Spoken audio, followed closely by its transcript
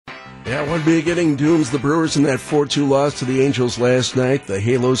Yeah, one big inning dooms the Brewers in that 4-2 loss to the Angels last night. The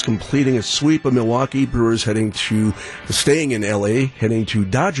Halos completing a sweep of Milwaukee. Brewers staying in L.A., heading to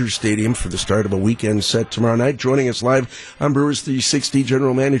Dodger Stadium for the start of a weekend set tomorrow night. Joining us live on Brewers 360,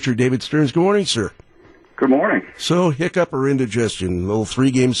 General Manager David Stearns. Good morning, sir. Good morning. So, hiccup or indigestion, a little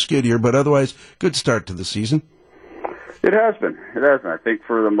three-game skid here, but otherwise, good start to the season. It has been. I think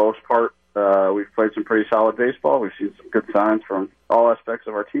for the most part, we've played some pretty solid baseball. We've seen some good signs from all aspects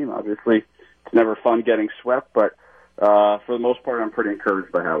of our team. Obviously, it's never fun getting swept, but for the most part, I'm pretty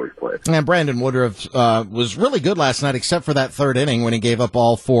encouraged by how we've played. And Brandon Woodruff was really good last night, except for that third inning when he gave up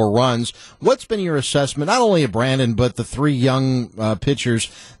all 4 runs. What's been your assessment, not only of Brandon, but the 3 young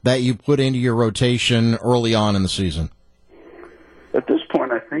pitchers that you put into your rotation early on in the season? At this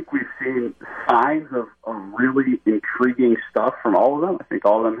point, I think we've seen signs of really intriguing stuff from all of them. I think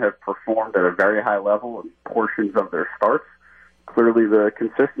all of them have performed at a very high level in portions of their starts. Clearly, the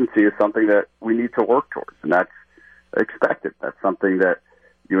consistency is something that we need to work towards, and that's expected. That's something that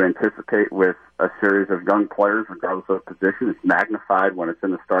you anticipate with a series of young players, regardless of position. It's magnified when it's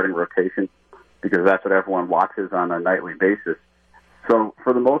in the starting rotation because that's what everyone watches on a nightly basis. So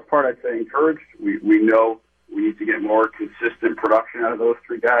for the most part, I'd say encouraged. We know we need to get more consistent production out of those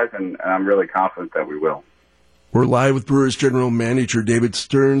 3 guys, and I'm really confident that we will. We're live with Brewers General Manager David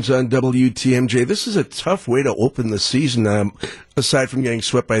Stearns on WTMJ. This is a tough way to open the season, aside from getting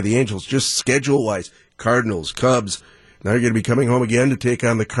swept by the Angels, just schedule-wise. Cardinals, Cubs. Now you're going to be coming home again to take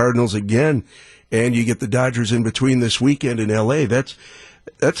on the Cardinals again, and you get the Dodgers in between this weekend in L.A. That's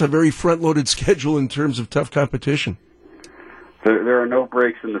a very front-loaded schedule in terms of tough competition. There are no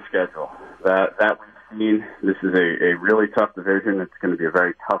breaks in the schedule. That we've seen. This is a really tough division. It's going to be a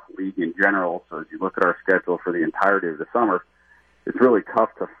very tough league in general. So as you look at our schedule for the entirety of the summer, it's really tough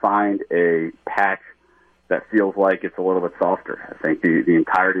to find a patch that feels like it's a little bit softer. I think the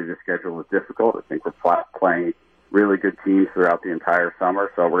entirety of the schedule is difficult. I think we're playing really good teams throughout the entire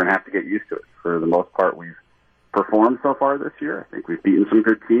summer, so we're going to have to get used to it. For the most part, we've performed so far this year. I think we've beaten some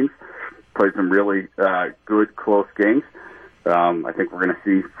good teams, played some really good, close games. I think we're going to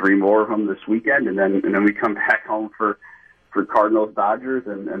see 3 more of them this weekend, and then we come back home for Cardinals, Dodgers,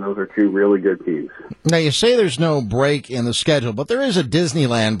 and those are 2 really good teams. Now, you say there's no break in the schedule, but there is a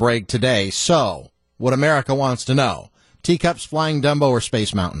Disneyland break today. So, what America wants to know, Teacups, Flying Dumbo, or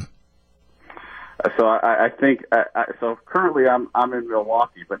Space Mountain? So I think so. Currently, I'm in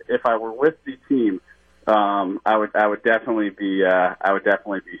Milwaukee, but if I were with the team, I would definitely be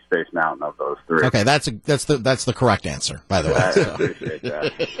Space Mountain of those 3. Okay, that's the correct answer, by the way. I appreciate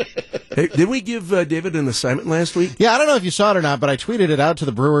that. Hey, did we give David an assignment last week? Yeah, I don't know if you saw it or not, but I tweeted it out to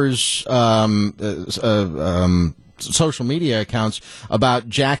the Brewers social media accounts about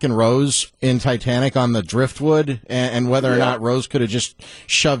Jack and Rose in Titanic on the driftwood and whether or not Rose could have just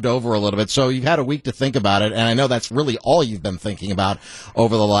shoved over a little bit. So you've had a week to think about it, and I know that's really all you've been thinking about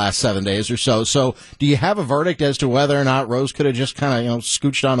over the last 7 days or so. So do you have a verdict as to whether or not Rose could have just kind of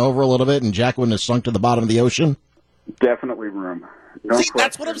scooched on over a little bit and Jack wouldn't have sunk to the bottom of the ocean? Definitely room. No See,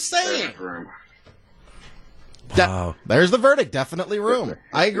 that's what I'm saying. Room. Wow. There's the verdict. Definitely room.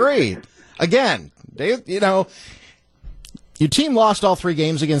 I agree. Again, your team lost all 3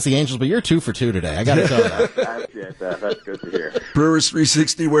 games against the Angels, but you're 2 for 2 today. I got to tell you that. That's good to hear. Brewers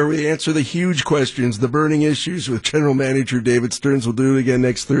 360, where we answer the huge questions, the burning issues with General Manager David Stearns. We'll do it again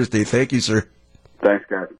next Thursday. Thank you, sir. Thanks, guys.